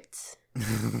butt hurts.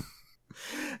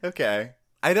 Okay.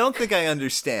 I don't think I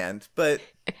understand, but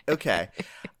okay.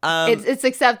 It's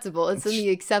acceptable. It's in the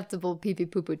acceptable pee pee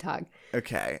poo poo talk.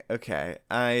 Okay.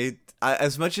 I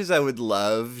as much as I would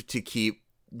love to keep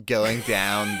going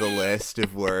down the list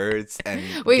of words and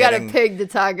we got a pig to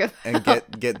talk about and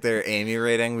get their Amy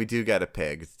rating, we do got a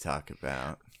pig to talk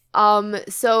about.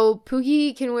 So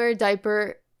Poogie can wear a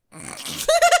diaper.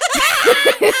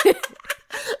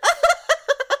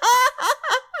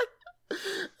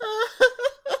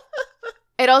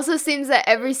 It also seems that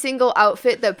every single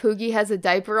outfit that Poogie has a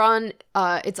diaper on,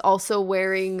 it's also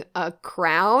wearing a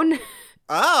crown.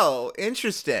 Oh,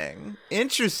 interesting.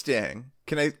 Interesting.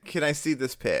 Can I see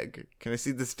this pig? Can I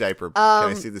see this diaper?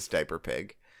 Can I see this diaper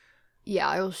pig? Yeah,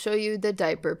 I will show you the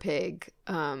diaper pig.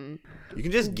 You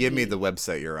can just give me the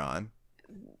website you're on.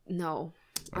 No,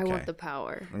 Okay. I want the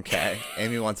power. Okay.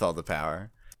 Amy wants all the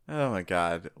power. Oh my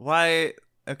god. Why?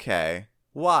 Okay.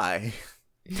 Why?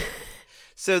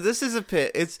 So this is a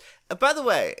pit. It's by the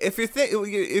way, if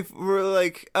we're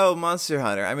like, oh, Monster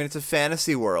Hunter. I mean, it's a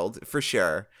fantasy world for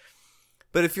sure.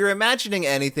 But if you're imagining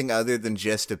anything other than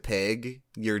just a pig,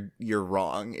 you're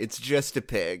wrong. It's just a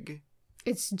pig.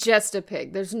 It's just a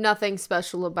pig. There's nothing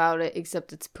special about it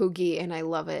except it's Poogie, and I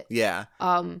love it. Yeah.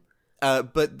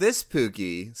 But this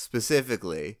Poogie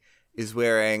specifically is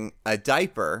wearing a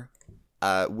diaper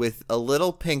with a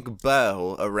little pink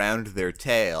bow around their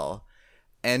tail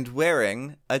and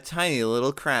wearing a tiny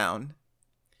little crown.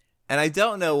 And I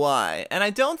don't know why. And I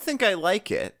don't think I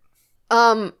like it.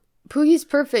 Poogie's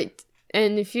perfect.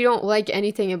 And if you don't like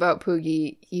anything about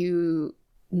Poogie, you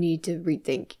need to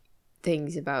rethink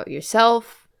things about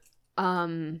yourself.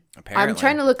 Apparently. I'm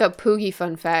trying to look up Poogie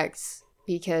fun facts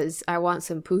because I want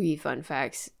some Poogie fun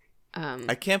facts.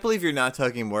 I can't believe you're not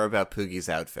talking more about Poogie's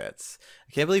outfits.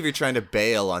 I can't believe you're trying to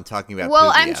bail on talking about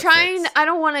Well, Poogie I'm outfits. trying. I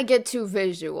don't want to get too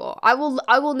visual. I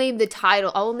will name the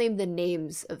title. I will name the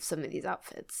names of some of these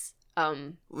outfits.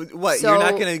 What? So,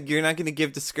 you're not gonna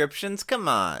give descriptions? Come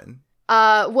on.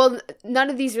 Well, none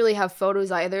of these really have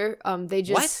photos either. They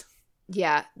just What?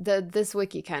 Yeah, this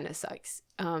wiki kind of sucks.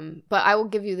 But I will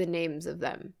give you the names of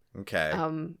them. Okay.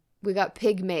 We got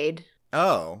Pigmaid.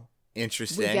 Oh,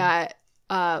 interesting. We got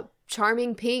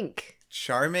Charming Pink.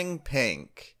 Charming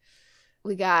Pink.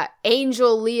 We got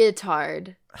Angel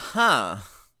Leotard. Huh.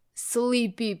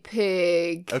 Sleepy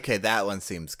Pig. Okay, that one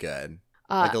seems good.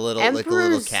 Like a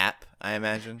little cap, I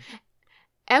imagine.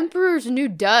 Emperor's New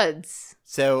Duds.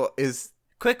 So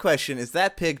quick question, is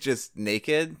that pig just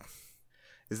naked?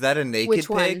 Is that a naked Which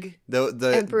pig? one?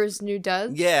 The Emperor's New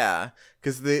Duds? Yeah,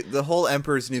 because the whole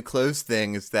Emperor's New Clothes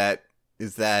thing is that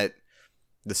the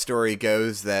story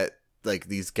goes that like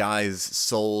these guys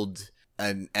sold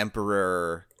an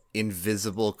emperor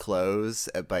invisible clothes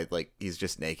by like he's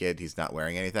just naked, he's not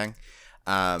wearing anything,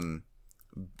 and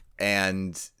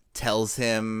tells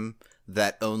him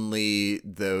that only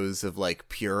those of like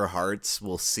pure hearts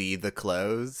will see the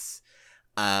clothes.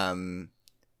 And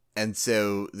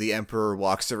so the emperor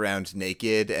walks around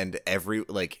naked and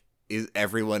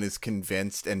everyone is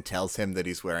convinced and tells him that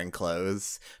he's wearing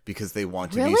clothes because they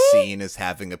want to be seen as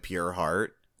having a pure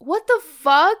heart. What the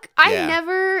fuck? Yeah.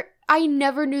 I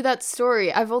never knew that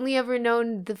story. I've only ever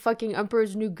known the fucking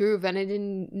Emperor's New Groove, and I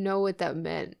didn't know what that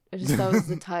meant. I just thought it was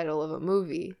the title of a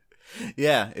movie.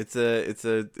 Yeah, it's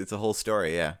a whole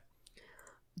story, yeah.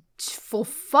 Well,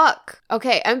 fuck.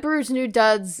 Okay, Emperor's New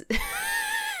Duds.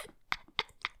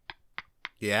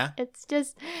 Yeah? It's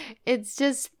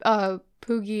just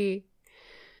Poogie.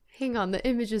 Hang on, the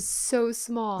image is so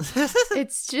small.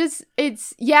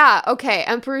 Okay,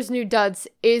 Emperor's New Duds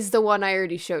is the one I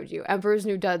already showed you. Emperor's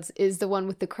New Duds is the one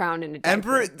with the crown and a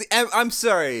diaper. I'm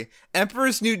sorry.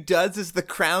 Emperor's New Duds is the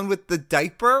crown with the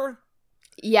diaper?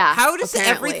 Yeah. How does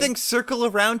apparently everything circle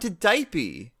around to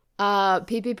diaper?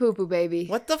 Pee pee poo poo, baby.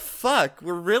 What the fuck?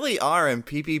 We really are in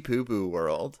pee pee poo poo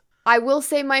world. I will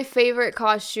say my favorite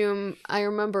costume, I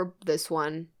remember this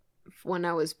one when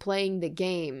I was playing the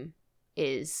game,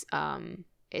 is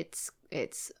it's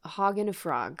a hog and a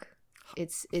frog.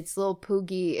 It's little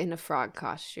Poogie in a frog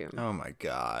costume. Oh my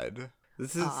god.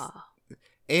 This is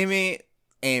Amy.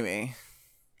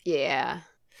 Yeah.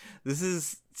 This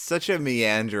is such a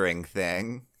meandering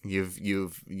thing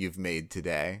you've made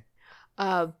today.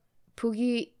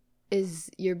 Poogie is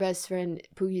your best friend.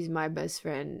 Poogie's my best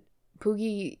friend.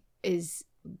 Poogie is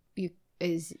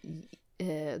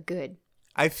good.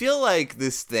 I feel like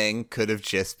this thing could have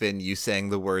just been you saying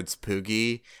the words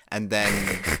Poogie and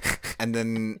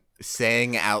then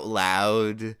saying out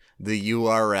loud the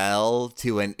URL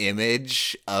to an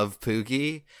image of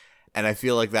Poogie, and I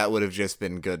feel like that would have just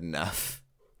been good enough.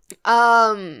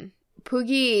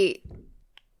 Poogie,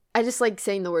 I just like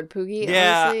saying the word Poogie.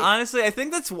 Yeah, honestly, I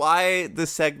think that's why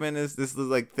this segment is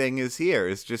thing is here.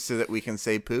 It's just so that we can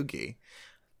say Poogie.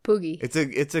 Poogie.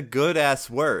 It's a good ass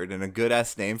word and a good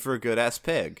ass name for a good ass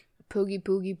pig. Poogie.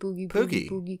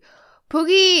 Poogie.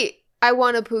 Poogie. I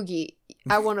want a Poogie.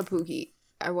 I want a Poogie.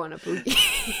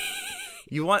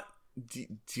 You want? Do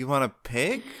you want a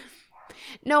pig?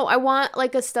 No, I want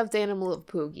like a stuffed animal of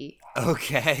Poogie.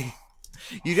 Okay.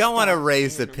 You don't want to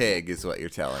raise a pig, is what you're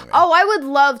telling me. Oh, I would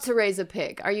love to raise a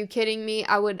pig. Are you kidding me?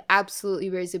 I would absolutely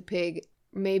raise a pig.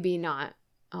 Maybe not.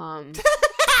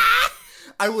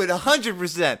 I would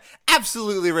 100%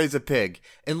 absolutely raise a pig,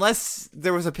 unless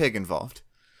there was a pig involved.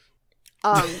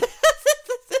 I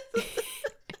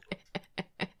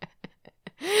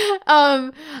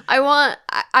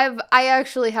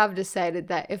actually have decided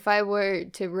that if I were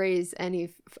to raise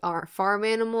any farm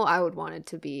animal, I would want it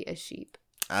to be a sheep.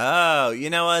 Oh, you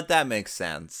know what? That makes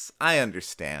sense. I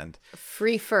understand.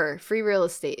 Free fur, free real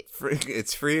estate.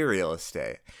 It's free real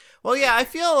estate. Well, yeah, I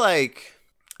feel like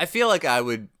I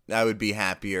would be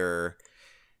happier,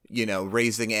 you know,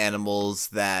 raising animals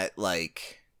that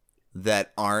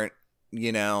aren't,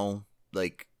 you know,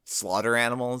 like slaughter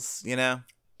animals, you know?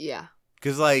 Yeah.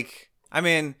 Because, like, I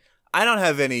mean, I don't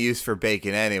have any use for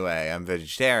bacon anyway. I'm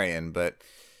vegetarian, but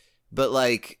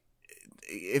like,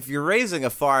 if you're raising a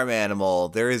farm animal,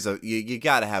 there is you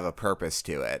got to have a purpose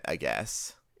to it, I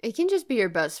guess. It can just be your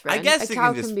best friend. I guess a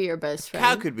cow can be your best friend.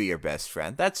 Cow could be your best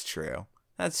friend. That's true.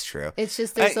 That's true. It's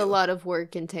just there's a lot of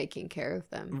work in taking care of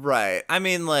them. Right. I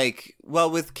mean, like, well,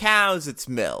 with cows, it's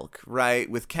milk, right?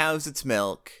 With cows, it's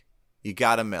milk. You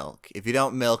gotta milk. If you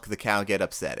don't milk, the cow get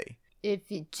upsetty.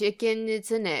 If you chicken, it's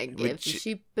an egg. If you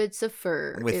sheep, it's a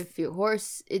fur. If you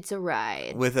horse, it's a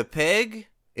ride. With a pig,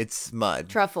 it's mud.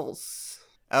 Truffles.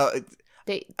 Oh,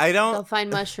 they'll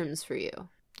find mushrooms for you.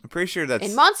 I'm pretty sure that's...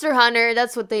 In Monster Hunter,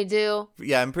 that's what they do.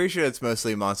 Yeah, I'm pretty sure it's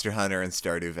mostly Monster Hunter and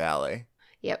Stardew Valley.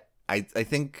 Yep. I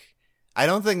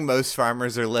don't think most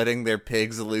farmers are letting their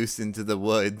pigs loose into the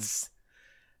woods.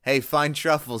 Hey, find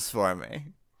truffles for me.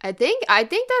 I think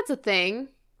that's a thing.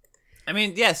 I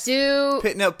mean, yes.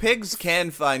 Pigs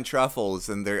can find truffles,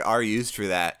 and they are used for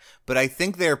that. But I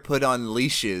think they're put on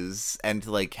leashes and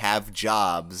like have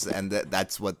jobs, and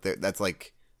that's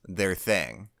like their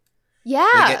thing.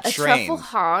 Yeah, a truffle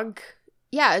hog.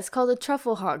 Yeah, it's called a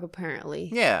truffle hog,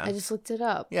 apparently. Yeah. I just looked it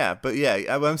up. Yeah, but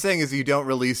yeah, what I'm saying is you don't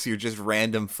release your just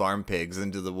random farm pigs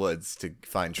into the woods to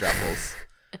find truffles.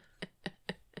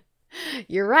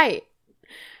 You're right.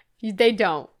 They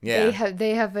don't. Yeah.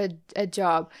 They have a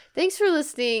job. Thanks for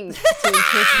listening to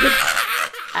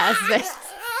Aspects.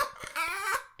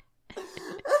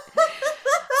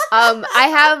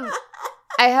 I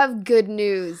have good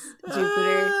news,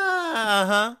 Jupiter.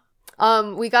 Uh-huh.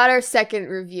 We got our second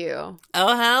review.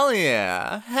 Oh, hell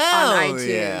yeah. On iTunes.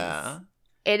 Yeah.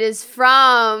 It is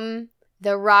from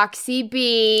the Roxy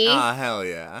B. Oh, hell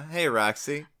yeah. Hey,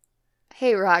 Roxy.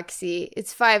 Hey, Roxy.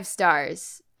 It's 5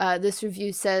 stars. This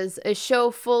review says, a show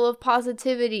full of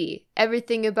positivity.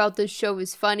 Everything about this show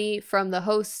is funny, from the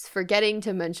hosts forgetting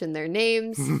to mention their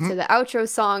names, to the outro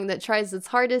song that tries its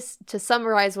hardest to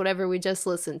summarize whatever we just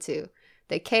listened to.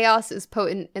 The chaos is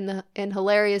potent and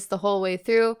hilarious the whole way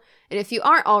through. And if you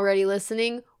aren't already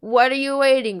listening, what are you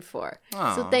waiting for?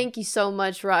 Aww. So thank you so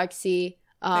much, Roxy.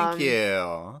 Thank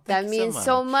you. That means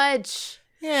so much.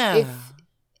 Yeah.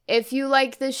 If you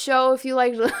like this show, if you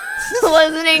like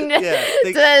listening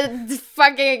to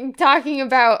fucking talking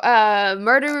about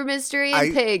murder mystery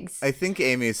and pigs. I think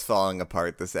Amy's falling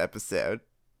apart this episode.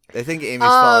 I think Amy's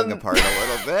falling apart a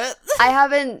little bit. I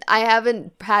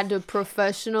haven't had to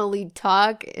professionally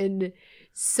talk in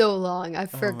so long.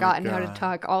 I've forgotten how to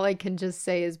talk. All I can just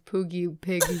say is Poogie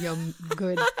Pig Yum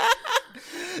Good.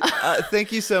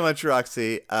 Thank you so much,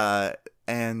 Roxy.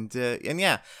 And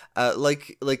yeah,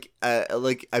 like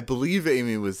I believe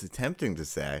Amy was attempting to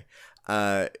say,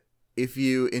 if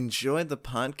you enjoyed the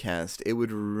podcast, it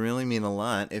would really mean a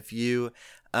lot if you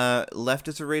left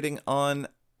us a rating on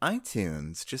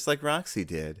iTunes, just like Roxy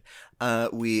did.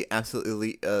 We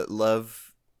absolutely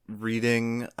love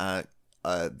reading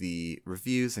the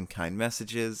reviews and kind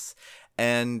messages.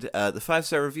 And the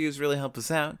 5-star reviews really help us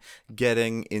out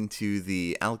getting into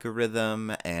the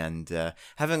algorithm and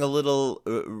having a little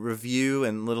review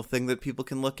and little thing that people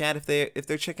can look at if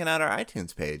they're checking out our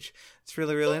iTunes page. It's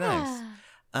really, really nice.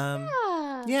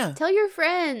 Yeah. Tell your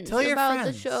friends about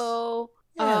the show.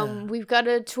 Yeah. We've got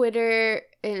a Twitter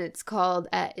and it's called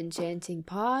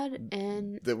 @EnchantingPod,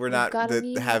 and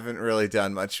that haven't really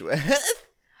done much with.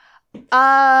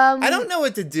 I don't know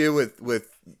what to do with.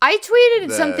 I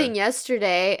tweeted something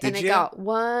yesterday and it got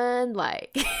 1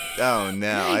 like. Oh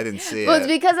no, I didn't see it. Well, it's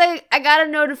because I got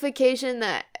a notification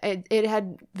that it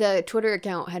had, the Twitter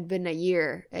account had been a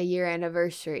year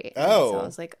anniversary. Oh, so I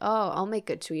was like, I'll make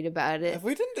a tweet about it. How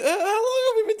long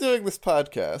have we been doing this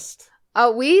podcast?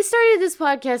 We started this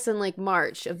podcast in like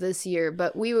March of this year,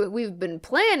 but we've been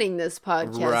planning this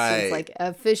podcast since like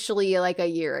officially like a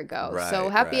year ago. So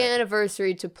happy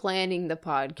anniversary to planning the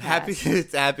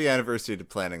podcast. Happy anniversary to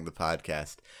planning the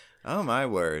podcast. Oh my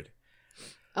word.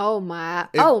 Oh my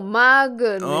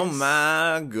goodness. Oh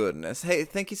my goodness. Hey,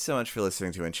 thank you so much for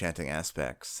listening to Enchanting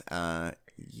Aspects.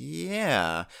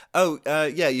 Yeah. Oh,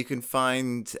 yeah, you can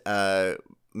find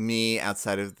me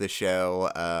outside of the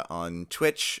show on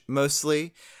Twitch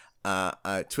mostly.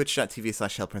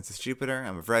 Twitch.tv/HellPrincessJupiter.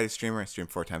 I'm a variety streamer. I stream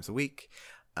 4 times a week.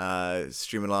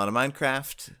 Streaming a lot of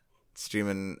Minecraft.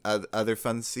 Streaming other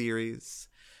fun series.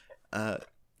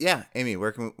 Yeah, Amy,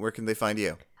 where can they find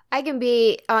you? I can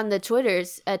be on the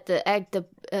Twitters at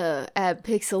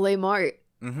Pixelamart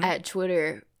at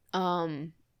Twitter.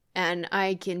 And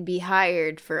I can be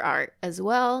hired for art as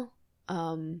well.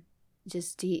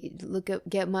 Just to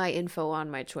get my info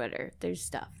on my Twitter. There's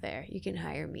stuff there. You can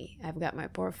hire me. I've got my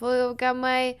portfolio, I've got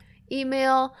my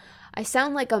email. I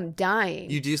sound like I'm dying.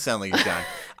 You do sound like you're dying.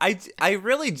 I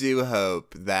really do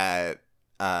hope that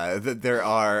that there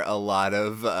are a lot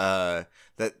of that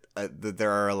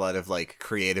there are a lot of like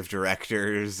creative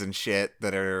directors and shit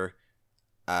that are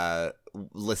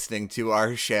listening to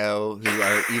our show who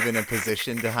are even in a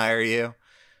position to hire you.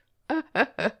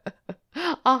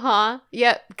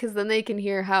 Yep, because then they can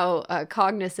hear how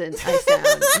cognizant I sound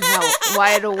and how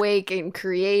wide awake and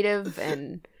creative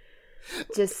and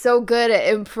just so good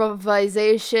at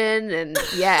improvisation and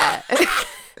yeah.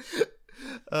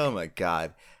 Oh my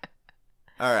god.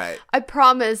 All right. I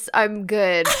promise I'm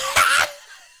good.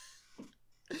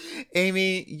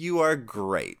 Amy, you are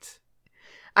great.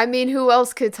 I mean, who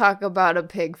else could talk about a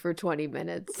pig for 20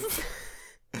 minutes?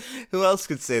 Who else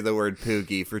could say the word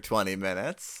poogie for 20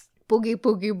 minutes? Boogie,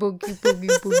 boogie, boogie,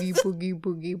 boogie, boogie, boogie,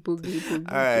 boogie, boogie, boogie.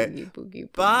 All right. Boogie,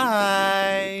 boogie,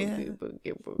 bye. Boogie,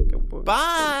 boogie, boogie, boogie.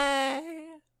 Bye.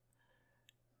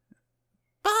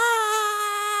 Bye.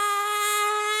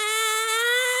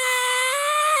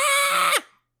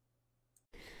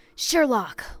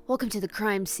 Sherlock, welcome to the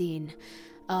crime scene.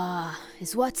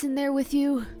 Is Watson there with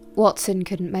you? Watson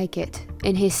couldn't make it.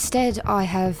 In his stead, I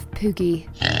have Poogie.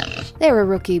 They're a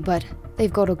rookie, but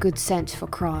they've got a good scent for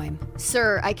crime.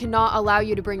 Sir, I cannot allow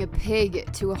you to bring a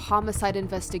pig to a homicide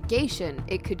investigation.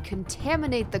 It could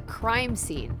contaminate the crime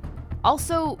scene.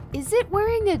 Also, is it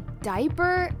wearing a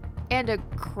diaper and a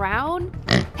crown?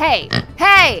 Hey!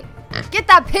 Get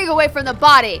that pig away from the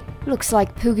body! Looks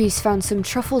like Poogie's found some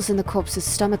truffles in the corpse's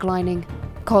stomach lining.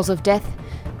 Cause of death?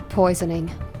 Poisoning.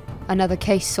 Another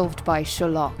case solved by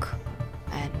Sherlock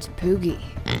and Poogie.